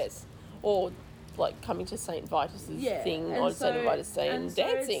God. Yes, or like coming to St. Vitus's thing on St. Vitus Day and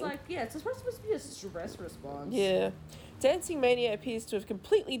dancing. It's like, it's supposed to be a stress response. Yeah. Dancing mania appears to have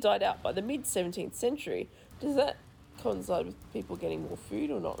completely died out by the mid-17th century. Does that coincide with people getting more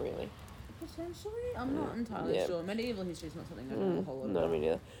food or not really? Potentially, I'm not entirely Yeah. sure. Medieval history is not something I know a whole lot No, about. me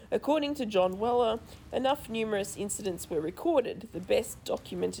neither. According to John Weller, enough numerous incidents were recorded. The best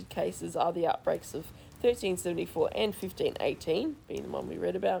documented cases are the outbreaks of 1374 and 1518, being the one we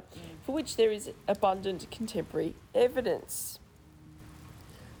read about, for which there is abundant contemporary evidence.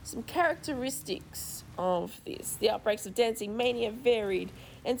 Some characteristics of this. The outbreaks of dancing mania varied,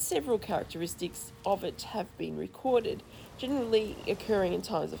 and several characteristics of it have been recorded, generally occurring in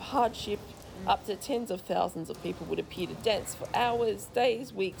times of hardship, Up to tens of thousands of people would appear to dance for hours,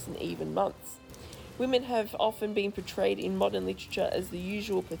 days, weeks, and even months. Women have often been portrayed in modern literature as the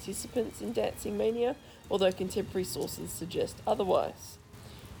usual participants in dancing mania, although contemporary sources suggest otherwise.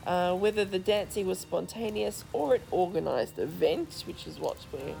 Whether the dancing was spontaneous or an organised event, which is what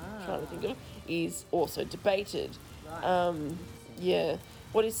we're trying to think of, is also debated. Right.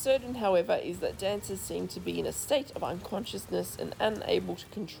 What is certain, however, is that dancers seem to be in a state of unconsciousness and unable to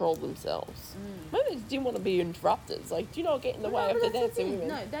control themselves. Maybe they didn't want to be interrupted. It's like, do you not get in the way of the dancing women?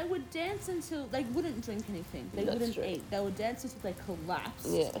 No, they would dance until they wouldn't drink anything. They That's wouldn't true. eat. They would dance until they collapsed.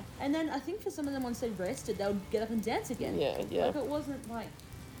 Yeah. And then I think for some of them, once they rested, they would get up and dance again. Yeah. Like it wasn't like.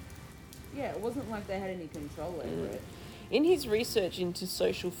 Yeah, it wasn't like they had any control over it. In his research into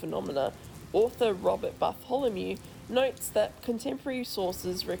social phenomena, author Robert Bartholomew notes that contemporary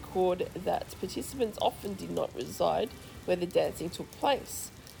sources record that participants often did not reside where the dancing took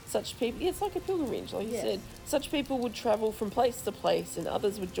place. Such people, it's like a pilgrimage, like you Yes. said. Such people would travel from place to place and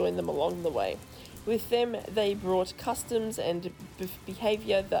others would join them along the way. With them, they brought customs and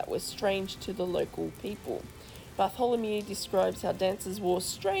behaviour that were strange to the local people. Bartholomew describes how dancers wore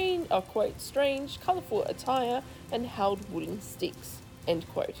strange, colourful attire and held wooden sticks, end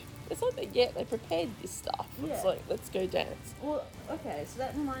quote. It's like, they prepared this stuff. Yeah. It's like, let's go dance. Well, okay, so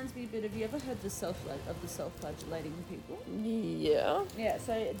that reminds me a bit of, you ever heard the self-flagellating people? Yeah. Yeah,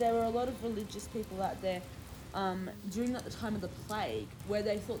 so there were a lot of religious people out there during the time of the plague, where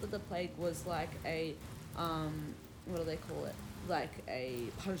they thought that the plague was like a, what do they call it? Like a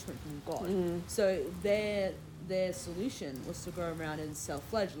punishment from God. So their solution was to go around and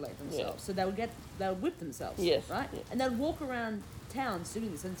self-flagellate themselves. Yeah. So they would whip themselves, Yes. right? Yeah. And they'd walk around towns doing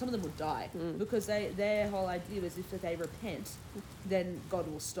this, and some of them would die because their whole idea was if they repent, then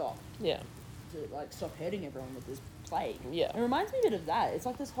God will stop Yeah. to like stop hurting everyone with this plague. Yeah. It reminds me a bit of that. It's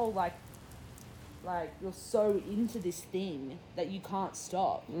like this whole like you're so into this thing that you can't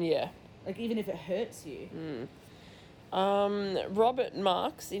stop. Yeah. Like even if it hurts you. Robert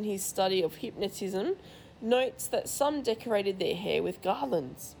Marks, in his study of hypnotism, notes that some decorated their hair with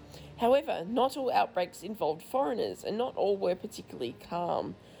garlands. However, not all outbreaks involved foreigners, and not all were particularly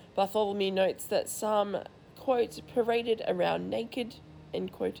calm. Bartholomew notes that some, quote, paraded around naked,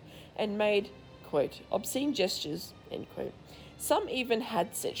 end quote, and made, quote, obscene gestures, end quote. Some even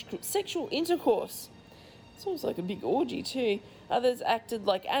had sexual intercourse. It's almost like a big orgy too. Others acted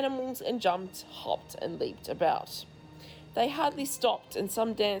like animals and jumped, hopped, and leaped about. They hardly stopped, and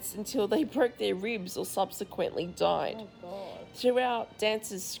some danced until they broke their ribs or subsequently died. Oh God. Throughout,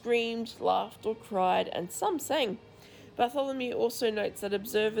 dancers screamed, laughed, or cried, and some sang. Bartholomew also notes that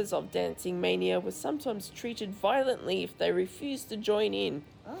observers of dancing mania were sometimes treated violently if they refused to join in.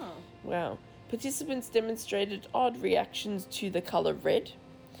 Oh. Wow. Participants demonstrated odd reactions to the colour red.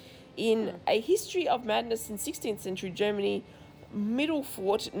 In A History of Madness in 16th Century Germany,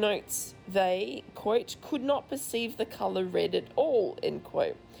 Middelfort notes they, quote, could not perceive the colour red at all, end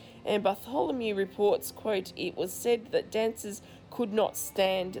quote. And Bartholomew reports, quote, it was said that dancers could not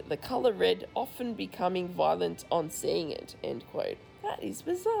stand the colour red, often becoming violent on seeing it, end quote. That is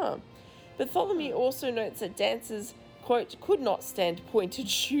bizarre. Bartholomew also notes that dancers, quote, could not stand pointed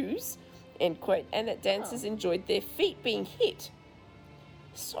shoes, end quote, and that dancers enjoyed their feet being hit.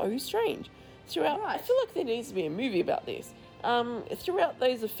 So strange. Throughout, I Right. feel like there needs to be a movie about this. Throughout,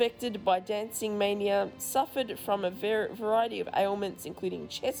 those affected by dancing mania suffered from a variety of ailments, including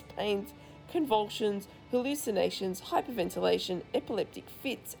chest pains, convulsions, hallucinations, hyperventilation, epileptic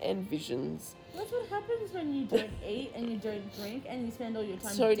fits, and visions. That's what happens when you don't eat and you don't drink and you spend all your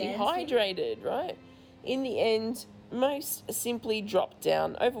time So dancing. dehydrated, right? In the end, most simply dropped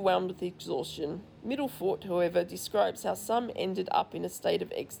down, overwhelmed with exhaustion. Middelfort, however, describes how some ended up in a state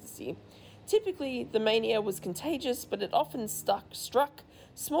of ecstasy. Typically, the mania was contagious, but it often struck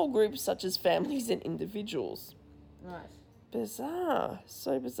small groups such as families and individuals. Right. Bizarre.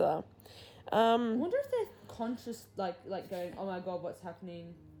 So bizarre. I wonder if they're conscious, like going, oh my God, what's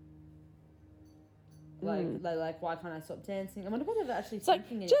happening? Like, why can't I stop dancing? I wonder whether they're actually It's like,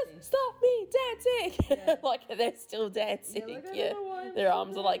 thinking just anything. stop me dancing! Yeah. Like, they're still dancing. Yeah, like, I Yeah. don't know why I'm Their still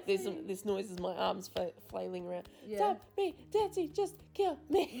arms are like, dancing. this noise is my arms flailing around. Yeah. Stop me dancing, just kill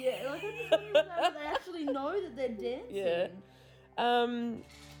me. Yeah, like I just wonder if they actually know that they're dancing. Yeah.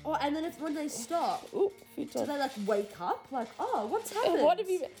 Oh, and then when they stop, Ooh, few do times. they like wake up? Like, oh, what's happened? What have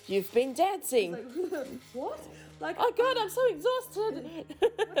you been? You've been dancing. Like, what? Like, Oh God, I'm so exhausted.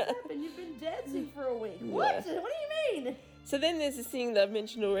 what's happened? You've been dancing for a week. What? What do you mean? So then there's this thing that I've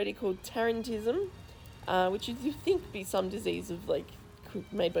mentioned already called tarantism, which you think be some disease of like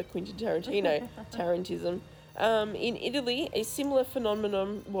made by Quentin Tarantino. Tarantism. In Italy, a similar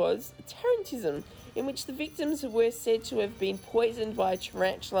phenomenon was tarantism, in which the victims were said to have been poisoned by a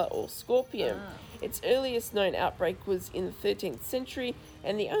tarantula or scorpion. Its earliest known outbreak was in the 13th century,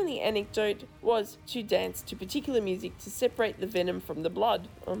 and the only anecdote was to dance to particular music to separate the venom from the blood.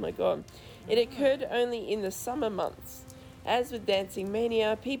 Oh my god. It occurred only in the summer months. As with dancing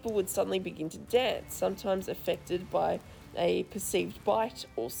mania, people would suddenly begin to dance, sometimes affected by a perceived bite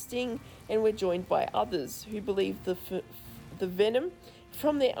or sting, and were joined by others who believed the venom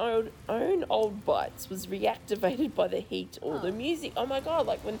from their own old bites was reactivated by the heat or the music. Oh my god,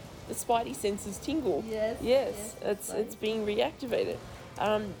 like when the spidey senses tingle. Yes, it's being reactivated.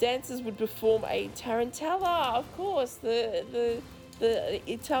 Dancers would perform a tarantella, of course, the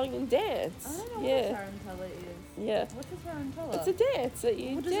Italian dance. I don't know what a tarantella is. Yeah. What's a tarantella? It's a dance that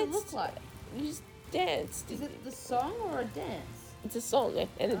you What does it look like? You just dance. Is it the song or a dance? It's a song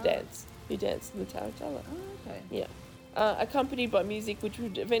and a dance. You dance to the tarantella. Oh, okay. Yeah. Accompanied by music which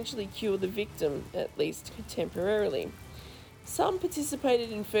would eventually cure the victim, at least temporarily. Some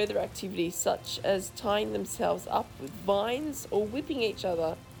participated in further activities such as tying themselves up with vines or whipping each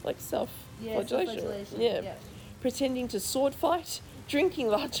other, like self-flagellation. Yeah. Pretending to sword fight, drinking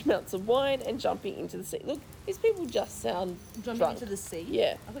large amounts of wine, and jumping into the sea. Look, these people just sound Jumping drunk. into the sea?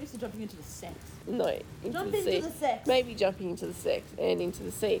 Yeah. I thought you said jumping into the sex. No, into Jump the into sea. the sex. Maybe jumping into the sex and into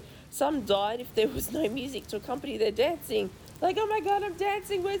the sea. Some died if there was no music to accompany their dancing. Like, oh my god, I'm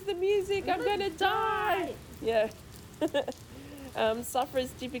dancing, where's the music? I'm gonna die! Yeah.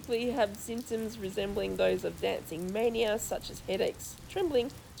 Sufferers typically have symptoms resembling those of dancing mania, such as headaches,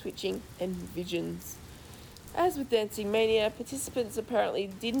 trembling, twitching, and visions. As with dancing mania, participants apparently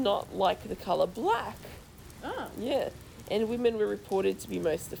did not like the colour black. Oh. Yeah, and women were reported to be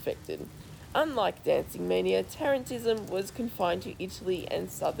most affected. Unlike dancing mania, tarantism was confined to Italy and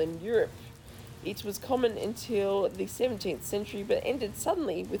southern Europe. It was common until the 17th century, but ended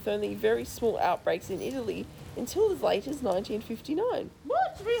suddenly with only very small outbreaks in Italy until as late as 1959.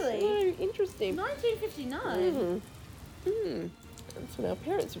 What? Really? So interesting. 1959? That's when our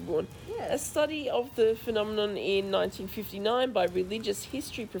parents were born. Yes. A study of the phenomenon in 1959 by religious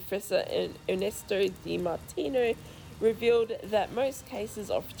history professor Ernesto Di Martino revealed that most cases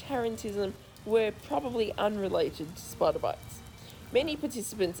of tarantism were probably unrelated to spider bites. Many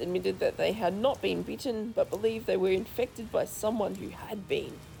participants admitted that they had not been bitten, but believed they were infected by someone who had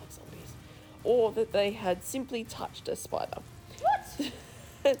been, like zombies, or that they had simply touched a spider. What?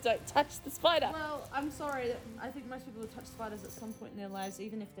 Don't touch the spider. Well, I'm sorry. I think most people will touch spiders at some point in their lives,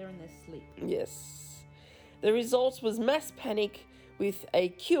 even if they're in their sleep. Yes. The result was mass panic with a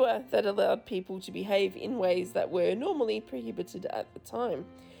cure that allowed people to behave in ways that were normally prohibited at the time.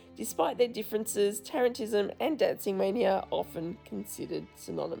 Despite their differences, tarantism and dancing mania are often considered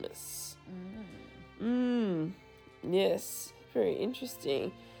synonymous. Yes, very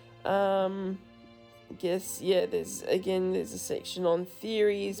interesting. I guess, yeah, there's a section on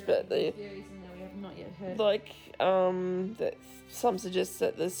theories, but theories in there we have not yet heard. that some suggest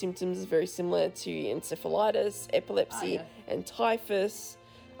that the symptoms are very similar to encephalitis, epilepsy, and typhus,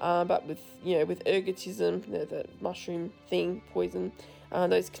 but with ergotism, the mushroom thing, poison,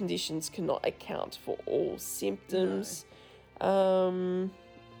 those conditions cannot account for all symptoms. They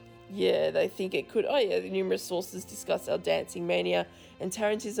think it could. The numerous sources discuss our dancing mania, and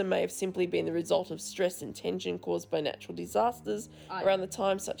tarantism may have simply been the result of stress and tension caused by natural disasters around the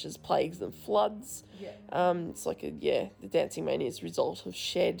time, such as plagues and floods. It's like the dancing mania is a result of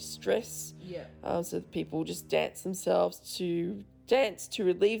shared stress. So people just dance to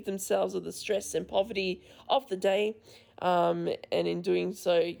relieve themselves of the stress and poverty of the day, and in doing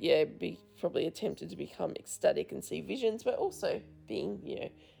so, probably attempted to become ecstatic and see visions, but also being,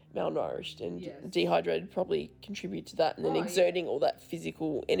 malnourished and dehydrated probably contribute to that, and then exerting all that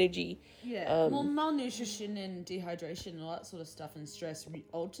physical energy. Well, malnutrition and dehydration and all that sort of stuff and stress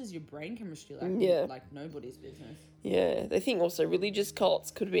alters your brain chemistry like nobody's business. Yeah, they think also religious cults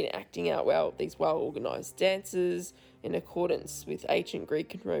could have been acting out these well-organised dances in accordance with ancient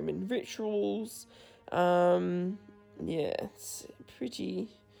Greek and Roman rituals. It's pretty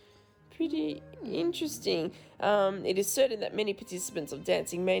interesting. It is certain that many participants of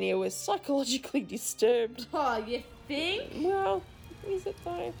dancing mania were psychologically disturbed. Oh, you think? Well, is it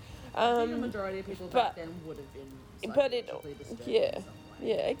though? I think the majority of people back then would have been psychologically disturbed in some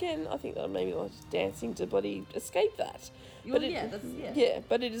way. Again, I think that maybe like just dancing to bloody escape that. But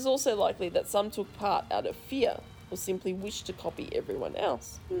it is also likely that some took part out of fear or simply wished to copy everyone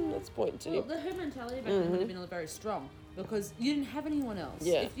else. That's a point too. Well, the herd mentality back then would have been very strong because you didn't have anyone else.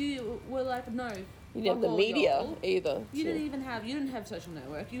 Yeah. If you were like, no, You didn't have the Fuck all, media y'all. either. You to- didn't have social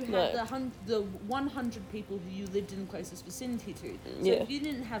network. You had No. the 100 people who you lived in closest vicinity to. So Yeah. if you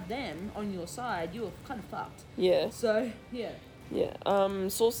didn't have them on your side, you were kind of fucked. Yeah. So yeah. Yeah.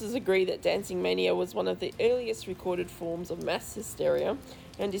 Sources agree that dancing mania was one of the earliest recorded forms of mass hysteria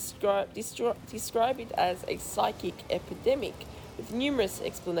and describe it as a psychic epidemic with numerous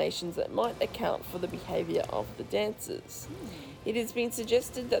explanations that might account for the behaviour of the dancers. It has been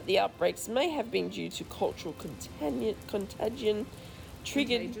suggested that the outbreaks may have been due to cultural contagion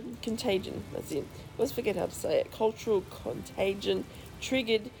triggered contagion. That's it. Let's forget how to say it. Cultural contagion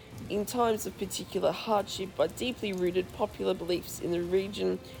triggered in times of particular hardship by deeply rooted popular beliefs in the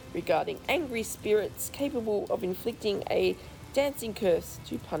region regarding angry spirits capable of inflicting a dancing curse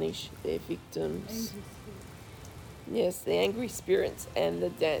to punish their victims. Yes, the angry spirits and the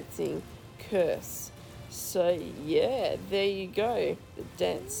dancing curse. So yeah, there you go. The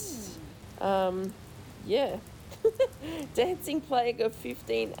dance. Yeah. Dancing plague of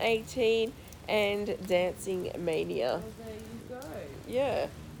 1518 and dancing mania. Well, there you go. Yeah.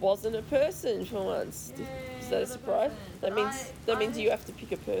 Wasn't a person for once. Yay, Is that a not a surprise? person. That means I- you have to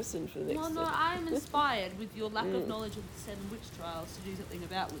pick a person for the next Well, no, step. I'm inspired with your lack of knowledge of the 7 witch trials to do something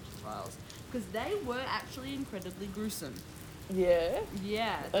about witch trials. Because they were actually incredibly gruesome. Yeah.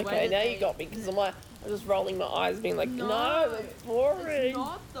 Yeah. the way Okay, that now they- you got me because I'm just rolling my eyes, being like, no, No, that's boring. It's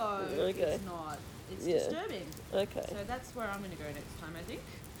not, though. Okay. It's not. It's Yeah. disturbing. Okay. So that's where I'm going to go next time, I think.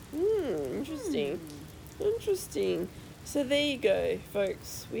 Interesting. Interesting. So there you go,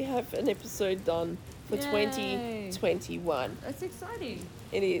 folks. We have an episode done for Yay. 2021. That's exciting.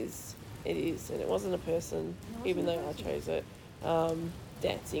 It is. It is. And it wasn't a person, It even though wasn't a I chose it.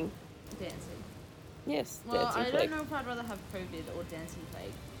 Dancing. Dancing. Yes, Well, dancing I plague. don't know if I'd rather have COVID or dancing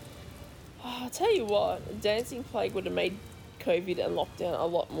plague. Oh, I'll tell you what, dancing plague would have made COVID and lockdown a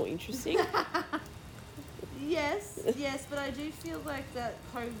lot more interesting. Yes, yes, but I do feel like that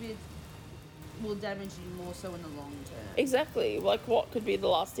COVID will damage you more so in the long term. Exactly. Like, what could be the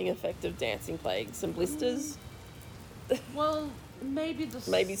lasting effect of dancing plague? Some blisters? Well, maybe the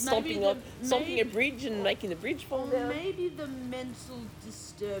Maybe stomping a maybe, bridge and making the bridge fall or down? maybe the mental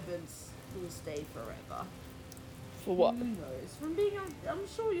disturbance will stay forever. For what? Who knows? From being, I'm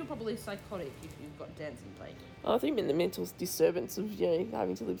sure you're probably psychotic if you've got dancing plague. I think in the mental disturbance of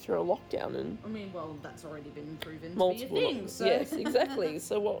having to live through a lockdown and I mean, well, that's already been proven multiple. to be a thing. So. Yes, exactly.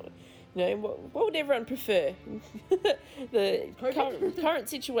 So what would everyone prefer? The current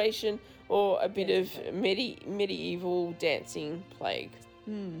situation or a bit of medieval dancing plague?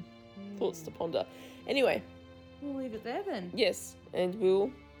 Thoughts to ponder. Anyway, We'll leave it there then. yes, and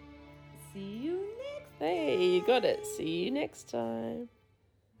we'll. See you next. Hey, you got it. See you next time.